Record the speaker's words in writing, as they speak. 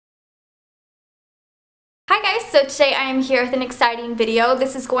Hi guys, so today I am here with an exciting video.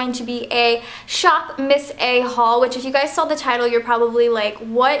 This is going to be a Shop Miss A haul, which if you guys saw the title, you're probably like,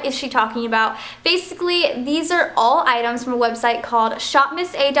 what is she talking about? Basically, these are all items from a website called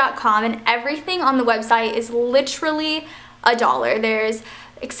shopmissa.com, and everything on the website is literally $1. There's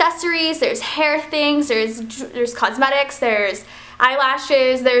accessories, there's hair things, there's cosmetics, there's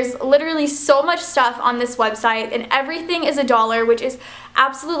eyelashes, there's literally so much stuff on this website, and everything is $1, which is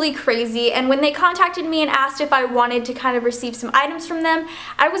absolutely crazy. And when they contacted me and asked if I wanted to kind of receive some items from them,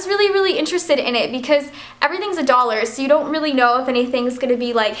 I was really interested in it because everything's $1, so you don't really know if anything's gonna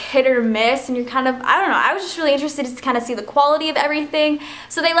be like hit or miss, and you're kind of, I don't know, I was just really interested to kind of see the quality of everything.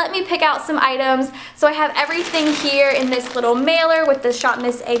 So they let me pick out some items. So I have everything here in this little mailer with the Shop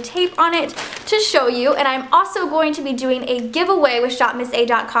Miss A tape on it to show you, and I'm also going to be doing a giveaway with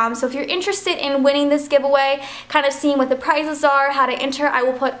shopmissa.com. So if you're interested in winning this giveaway, kind of seeing what the prizes are, how to enter, I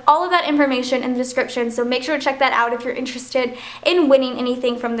will put all of that information in the description, so make sure to check that out if you're interested in winning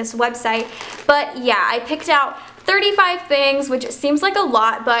anything from this website. But yeah, I picked out 35 things, which seems like a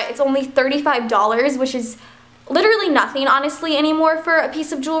lot, but it's only $35, which is literally nothing honestly anymore for a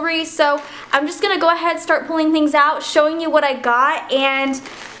piece of jewelry. So I'm just gonna go ahead, start pulling things out, showing you what I got, and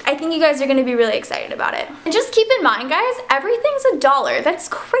I think you guys are going to be really excited about it. And just keep in mind, guys, everything's $1. That's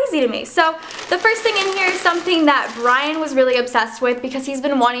crazy to me. So the first thing in here is something that Brian was really obsessed with because he's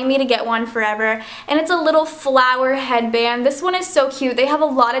been wanting me to get one forever, and it's a little flower headband. This one is so cute. They have a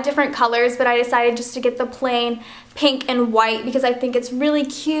lot of different colors, but I decided just to get the plain pink and white because I think it's really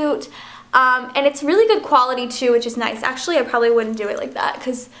cute. And it's really good quality too, which is nice. Actually, I probably wouldn't do it like that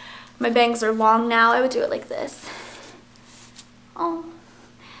because my bangs are long now. I would do it like this. Oh.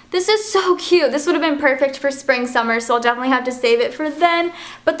 This is so cute. This would have been perfect for spring, summer, so I'll definitely have to save it for then.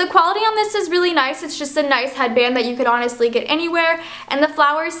 But the quality on this is really nice. It's just a nice headband that you could honestly get anywhere, and the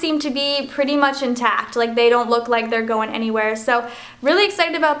flowers seem to be pretty much intact. Like, they don't look like they're going anywhere. So really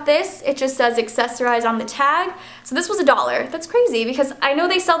excited about this. It just says accessorize on the tag. So this was $1. That's crazy because I know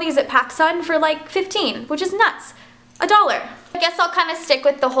they sell these at PacSun for like $15, which is nuts. $1. I guess I'll kind of stick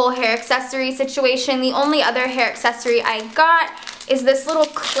with the whole hair accessory situation. The only other hair accessory I got is this little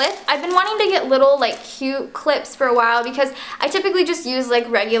clip. I've been wanting to get little like cute clips for a while because I typically just use like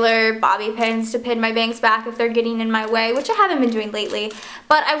regular bobby pins to pin my bangs back if they're getting in my way, which I haven't been doing lately.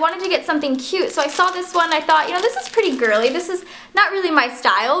 But I wanted to get something cute, so I saw this one. I thought, you know, this is pretty girly. This is not really my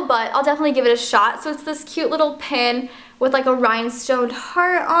style, but I'll definitely give it a shot. So it's this cute little pin with like a rhinestone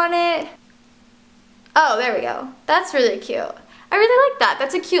heart on it. Oh, there we go. That's really cute. I really like that.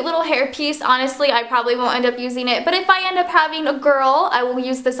 That's a cute little hair piece. Honestly, I probably won't end up using it, but if I end up having a girl, I will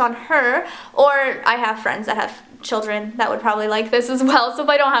use this on her, or I have friends that have children that would probably like this as well, so if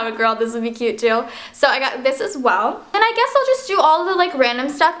I don't have a girl, this would be cute too. So I got this as well. And I guess I'll just do all the like random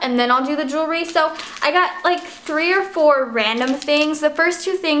stuff and then I'll do the jewelry. So I got like 3 or 4 random things. The first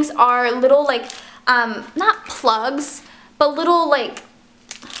 2 things are little like, not plugs, but little like,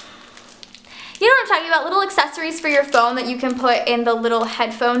 you know what I'm talking about, little accessories for your phone that you can put in the little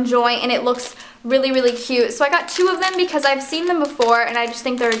headphone joint, and it looks really cute. So I got 2 of them because I've seen them before and I just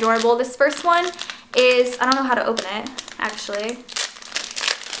think they're adorable. This first one is, I don't know how to open it, actually.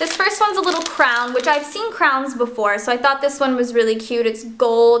 This first one's a little crown, which I've seen crowns before, so I thought this one was really cute. It's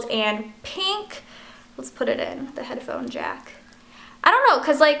gold and pink. Let's put it in, the headphone jack. I don't know,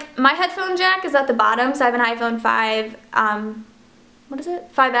 because like my headphone jack is at the bottom, so I have an iPhone 5, what is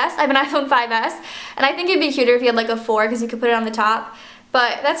it? 5S? I have an iPhone 5S, and I think it'd be cuter if you had like a 4 because you could put it on the top.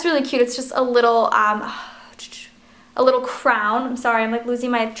 But that's really cute. It's just a little crown. I'm sorry, I'm like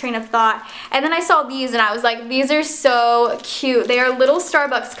losing my train of thought. And then I saw these and I was like, these are so cute. They are little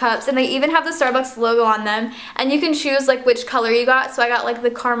Starbucks cups, and they even have the Starbucks logo on them. And you can choose like which color you got. So I got like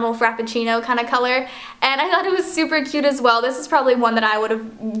the caramel frappuccino kind of color. And I thought it was super cute as well. This is probably one that I would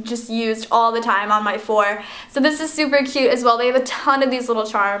have just used all the time on my 4. So this is super cute as well. They have a ton of these little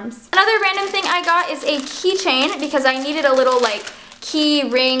charms. Another random thing I got is a keychain because I needed a little like key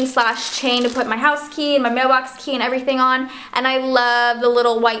ring / chain to put my house key and my mailbox key and everything on, and I love the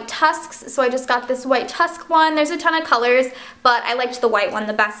little white tusks, so I just got this white tusk one. There's a ton of colors, but I liked the white one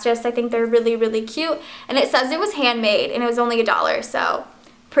the bestest. I think they're really cute, and it says it was handmade and it was only $1, so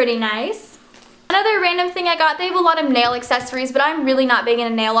pretty nice. Another random thing I got, they have a lot of nail accessories, but I'm really not big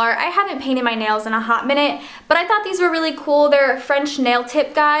into nail art. I haven't painted my nails in a hot minute, but I thought these were really cool. They're French nail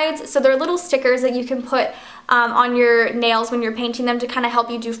tip guides, so they're little stickers that you can put on your nails when you're painting them to kind of help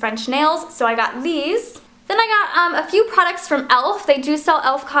you do French nails. So I got these. Then I got a few products from e.l.f. They do sell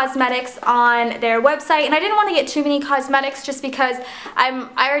e.l.f. cosmetics on their website, and I didn't want to get too many cosmetics just because I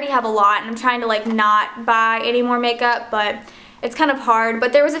already have a lot and I'm trying to like not buy any more makeup, but it's kind of hard,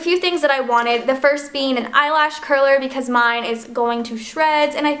 but there was a few things that I wanted. The first being an eyelash curler because mine is going to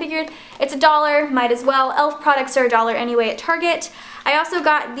shreds, and I figured it's $1, might as well. e.l.f. products are $1 anyway at Target. I also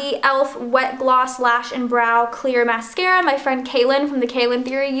got the e.l.f. Wet Gloss Lash and Brow Clear Mascara. My friend Kaylin from the Kaylin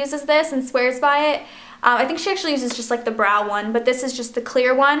Theory uses this and swears by it. I think she actually uses just like the brow one, but this is just the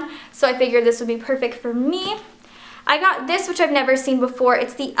clear one, so I figured this would be perfect for me. I got this, which I've never seen before.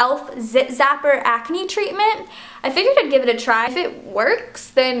 It's the e.l.f. Zit Zapper Acne Treatment. I figured I'd give it a try. If it works,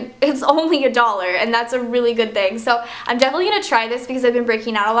 then it's only $1, and that's a really good thing. So I'm definitely going to try this because I've been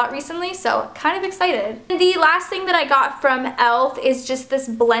breaking out a lot recently, so kind of excited. And the last thing that I got from e.l.f. is just this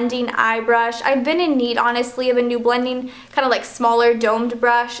blending eye brush. I've been in need, honestly, of a new blending, kind of like smaller domed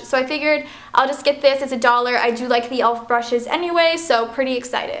brush, so I figured I'll just get this. It's $1. I do like the e.l.f. brushes anyway, so pretty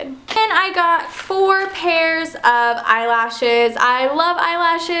excited. And I got 4 pairs of eyelashes. I love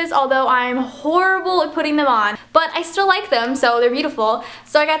eyelashes, although I'm horrible at putting them on, but I still like them, so they're beautiful.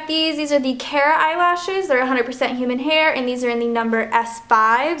 So I got these. These are the Cara eyelashes. They're 100% human hair, and these are in the number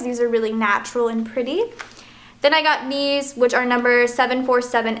S5s. These are really natural and pretty. Then I got these, which are number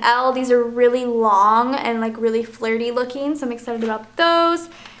 747L. These are really long and like really flirty looking, so I'm excited about those.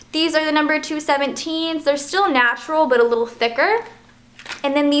 These are the number 217s. They're still natural, but a little thicker.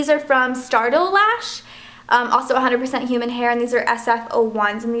 And then these are from Stardill Lash. Also 100% human hair, and these are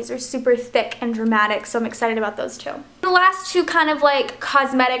SF01s, and these are super thick and dramatic, so I'm excited about those too. The last 2 kind of like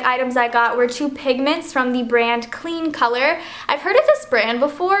cosmetic items I got were 2 pigments from the brand Clean Color. I've heard of this brand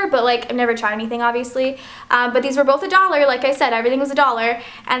before, but like I've never tried anything obviously, but these were both $1. Like I said, everything was $1,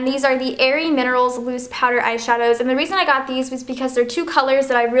 and these are the Airy Minerals Loose Powder Eyeshadows, and the reason I got these was because they're 2 colors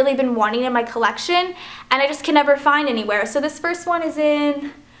that I've really been wanting in my collection, and I just can never find anywhere. So this first one is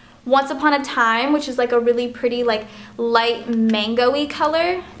in Once Upon a Time, which is like a really pretty like light mango-y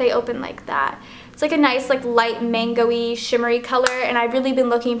color. They open like that. It's like a nice like light mango-y shimmery color, and I've really been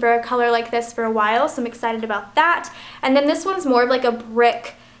looking for a color like this for a while, so I'm excited about that. And then this one's more of like a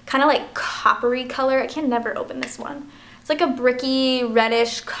brick, kind of like coppery color. I can never open this one. It's like a bricky,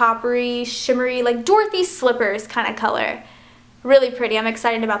 reddish, coppery, shimmery, like Dorothy Slippers kind of color. Really pretty. I'm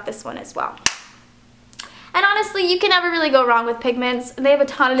excited about this one as well. And honestly, you can never really go wrong with pigments. They have a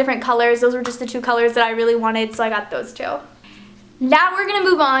ton of different colors. Those were just the 2 colors that I really wanted, so I got those 2. Now we're going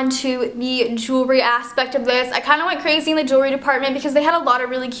to move on to the jewelry aspect of this. I kind of went crazy in the jewelry department because they had a lot of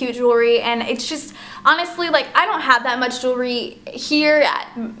really cute jewelry, and it's just, honestly, like, I don't have that much jewelry here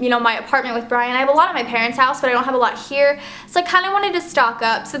at, you know, my apartment with Brian. I have a lot at my parents' house, but I don't have a lot here, so I kind of wanted to stock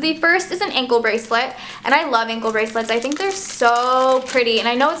up. So the first is an ankle bracelet, and I love ankle bracelets. I think they're so pretty, and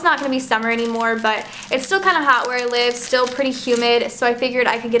I know it's not going to be summer anymore, but it's still kind of hot where I live, still pretty humid, so I figured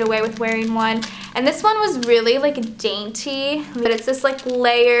I could get away with wearing one. And this one was really like dainty, but it's this like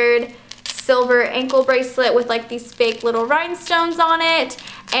layered silver ankle bracelet with like these fake little rhinestones on it,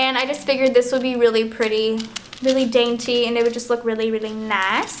 and I just figured this would be really pretty, really dainty, and it would just look really, really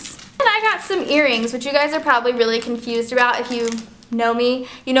nice. And I got some earrings, which you guys are probably really confused about. If you know me,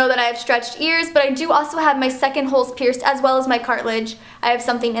 you know that I have stretched ears, but I do also have my second holes pierced as well as my cartilage. I have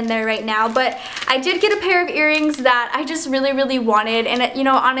something in there right now, but I did get a pair of earrings that I just really, really wanted, and you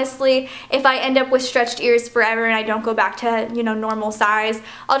know, honestly, if I end up with stretched ears forever and I don't go back to, you know, normal size,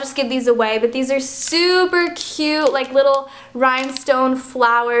 I'll just give these away. But these are super cute, like little rhinestone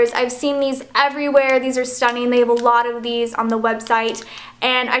flowers. I've seen these everywhere. These are stunning. They have a lot of these on the website,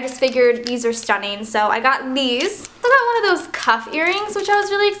 and I just figured these are stunning, so I got these. I got one of those cuff earrings, which I was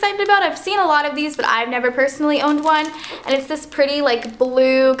really excited about. I've seen a lot of these, but I've never personally owned one, and it's this pretty like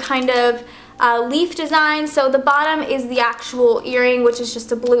blue kind of leaf design. So the bottom is the actual earring, which is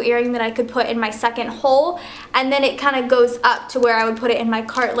just a blue earring that I could put in my second hole, and then it kind of goes up to where I would put it in my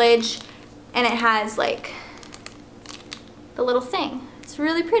cartilage, and it has like the little thing. It's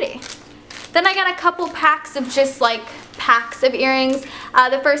really pretty. Then I got a couple packs of just like packs of earrings.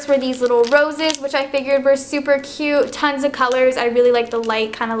 The first were these little roses, which I figured were super cute. Tons of colors. I really like the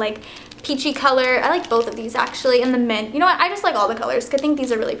light kind of like peachy color. I like both of these actually, and the mint. You know what? I just like all the colors. I think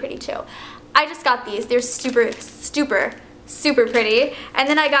these are really pretty too. I just got these. They're super, super, super pretty. And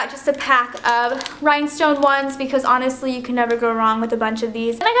then I got just a pack of rhinestone ones because honestly you can never go wrong with a bunch of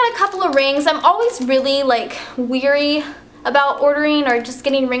these. And I got a couple of rings. I'm always really like weary about ordering or just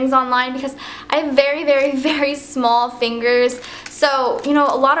getting rings online because I have very, very, very small fingers. So, you know,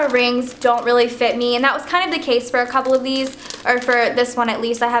 a lot of rings don't really fit me, and that was kind of the case for a couple of these, or for this one at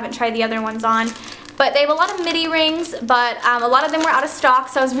least. I haven't tried the other ones on. But they have a lot of midi rings, but a lot of them were out of stock,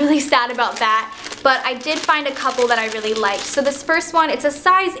 so I was really sad about that. But I did find a couple that I really liked. So this first one, it's a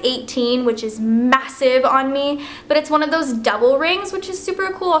size 18, which is massive on me, but it's one of those double rings, which is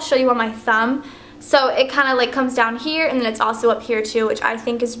super cool. I'll show you on my thumb. So it kind of like comes down here, and then it's also up here too, which I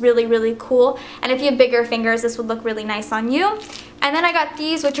think is really, really cool. And if you have bigger fingers, this would look really nice on you. And then I got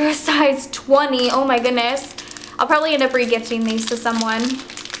these, which are a size 20. Oh my goodness. I'll probably end up re-gifting these to someone.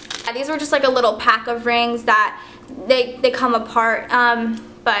 These were just like a little pack of rings that they come apart.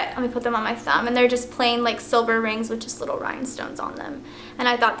 But let me put them on my thumb, and they're just plain like silver rings with just little rhinestones on them. And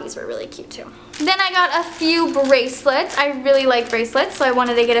I thought these were really cute too. Then I got a few bracelets. I really like bracelets, so I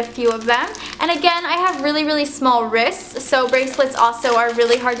wanted to get a few of them. And again, I have really, really small wrists, so bracelets also are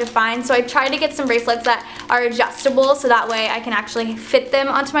really hard to find. So I tried to get some bracelets that are adjustable, so that way I can actually fit them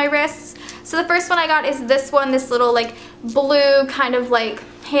onto my wrists. So the first one I got is this one, this little like blue kind of like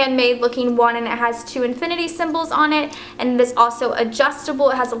handmade looking one, and it has 2 infinity symbols on it, and it is also adjustable.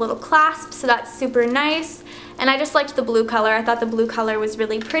 It has a little clasp, so that's super nice. And I just liked the blue color. I thought the blue color was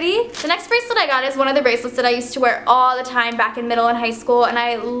really pretty. The next bracelet I got is one of the bracelets that I used to wear all the time back in middle and high school, and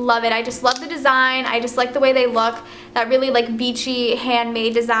I love it. I just love the design. I just like the way they look, that really like beachy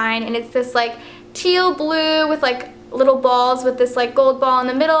handmade design. And it's this like teal blue with like little balls with this like gold ball in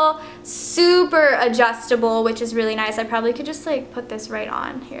the middle. Super adjustable, which is really nice. I probably could just like put this right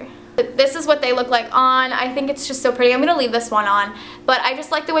on here. This is what they look like on. I think it's just so pretty. I'm gonna leave this one on, but I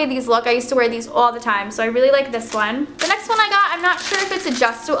just like the way these look. I used to wear these all the time, so I really like this one. The next one I got, I'm not sure if it's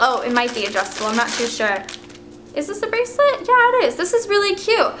adjustable. Oh, it might be adjustable. I'm not too sure. Is this a bracelet? Yeah, it is. This is really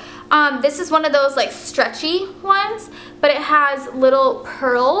cute. This is one of those like stretchy ones, but it has little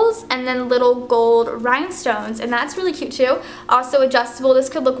pearls and then little gold rhinestones, and that's really cute too. Also adjustable. This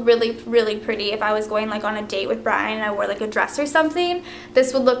could look really, really pretty if I was going like on a date with Brian and I wore like a dress or something.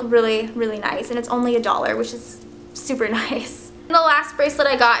 This would look really, really nice, and it's only $1, which is super nice. And the last bracelet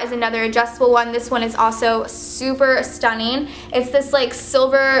I got is another adjustable one. This one is also super stunning. It's this like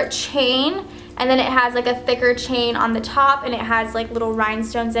silver chain, and then it has like a thicker chain on the top, and it has like little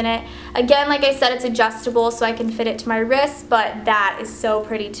rhinestones in it. Again, like I said, it's adjustable so I can fit it to my wrist, but that is so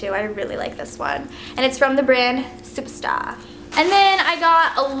pretty too. I really like this one. And it's from the brand Superstar. And then I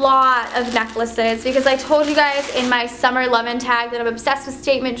got a lot of necklaces because I told you guys in my summer love-in tag that I'm obsessed with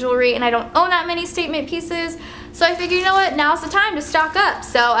statement jewelry, and I don't own that many statement pieces. So I figured, you know what, now's the time to stock up.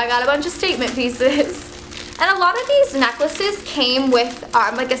 So I got a bunch of statement pieces. And a lot of these necklaces came with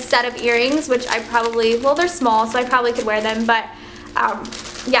like a set of earrings, which I probably, well, they're small, so I probably could wear them, but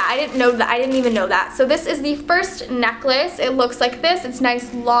yeah, I didn't know that. I didn't even know that. So this is the first necklace. It looks like this. It's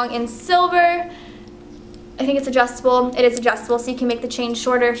nice, long, in silver. I think it's adjustable. It is adjustable, so you can make the chain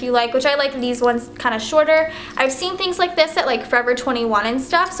shorter if you like, which I like these ones kind of shorter. I've seen things like this at like Forever 21 and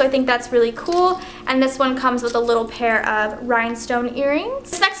stuff, so I think that's really cool. And this one comes with a little pair of rhinestone earrings.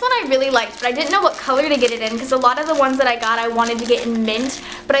 This next one I really liked, but I didn't know what color to get it in because a lot of the ones that I got I wanted to get in mint,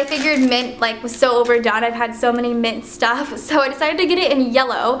 but I figured mint like was so overdone. I've had so many mint stuff, so I decided to get it in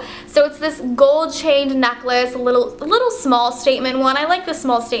yellow. So it's this gold chained necklace, a little small statement one. I like the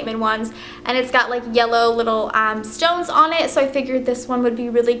small statement ones, and it's got like yellow little stones on it, so I figured this one would be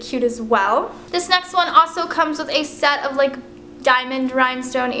really cute as well. This next one also comes with a set of like diamond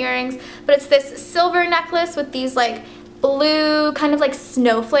rhinestone earrings, but it's this silver necklace with these like blue kind of like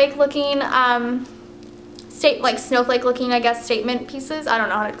snowflake looking snowflake looking, I guess, statement pieces. I don't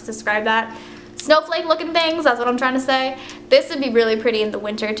know how to describe that. Snowflake looking things, that's what I'm trying to say. This would be really pretty in the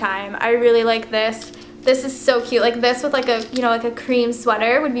winter time. I really like this. This is so cute. Like this with like a, you know, like a cream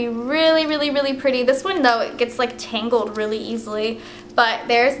sweater would be really, really, really pretty. This one though, it gets like tangled really easily. But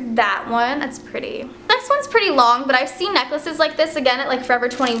there's that one. That's pretty. Next one's pretty long, but I've seen necklaces like this again at like Forever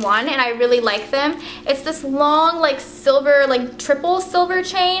 21, and I really like them. It's this long like silver, like triple silver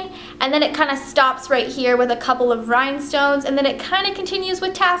chain, and then it kind of stops right here with a couple of rhinestones, and then it kind of continues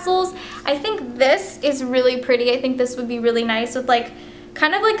with tassels. I think this is really pretty. I think this would be really nice with like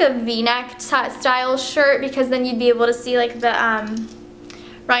kind of like a v-neck style shirt, because then you'd be able to see like the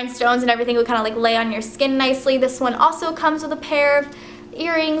rhinestones and everything would kind of like lay on your skin nicely. This one also comes with a pair of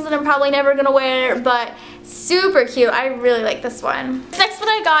earrings that I'm probably never gonna wear, but super cute. I really like this one. The next one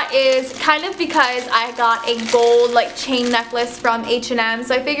I got is kind of because I got a gold like chain necklace from H&M,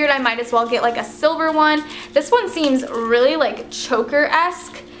 so I figured I might as well get like a silver one. This one seems really like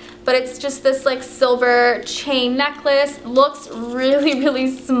choker-esque, but it's just this like silver chain necklace. Looks really, really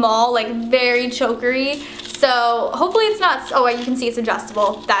small, like very chokery. So hopefully it's not, oh, you can see it's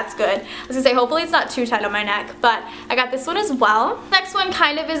adjustable. That's good. I was gonna say hopefully it's not too tight on my neck, but I got this one as well. Next one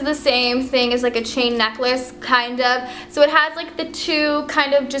kind of is the same thing as like a chain necklace, kind of. So it has like the two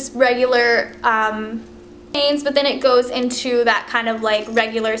kind of just regular chains, but then it goes into that kind of like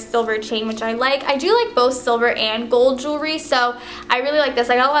regular silver chain, which I like. I do like both silver and gold jewelry, so I really like this.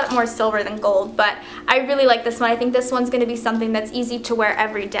 I got a lot more silver than gold, but I really like this one. I think this one's going to be something that's easy to wear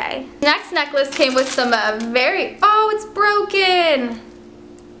every day. Next necklace came with some oh, it's broken.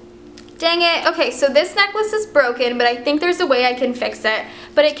 Dang it. Okay, so this necklace is broken, but I think there's a way I can fix it.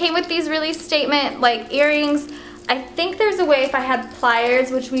 But it came with these really statement like earrings. I think there's a way if I had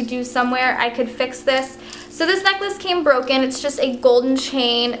pliers, which we do somewhere, I could fix this. So this necklace came broken. It's just a golden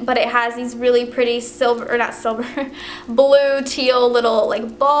chain, but it has these really pretty silver, or not silver, blue, teal little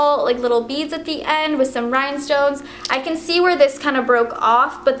like ball, like little beads at the end with some rhinestones. I can see where this kind of broke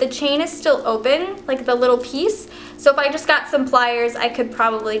off, but the chain is still open, like the little piece. So if I just got some pliers, I could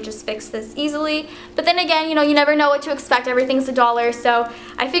probably just fix this easily. But then again, you know, you never know what to expect. Everything's $1, so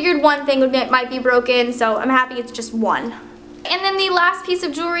I figured one thing might be broken, so I'm happy it's just one. And then the last piece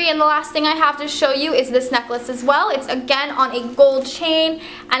of jewelry and the last thing I have to show you is this necklace as well. It's again on a gold chain,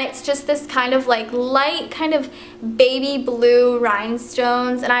 and it's just this kind of like light kind of baby blue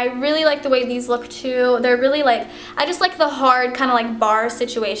rhinestones, and I really like the way these look too. They're really like, I just like the hard kind of like bar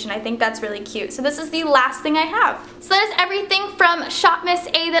situation. I think that's really cute. So this is the last thing I have. So that is everything from Shop Miss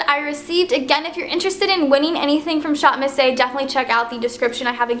A that I received. Again, if you're interested in winning anything from Shop Miss A, definitely check out the description.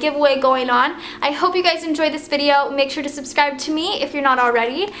 I have a giveaway going on. I hope you guys enjoyed this video. Make sure to subscribe to me if you're not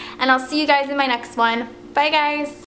already, and I'll see you guys in my next one. Bye guys!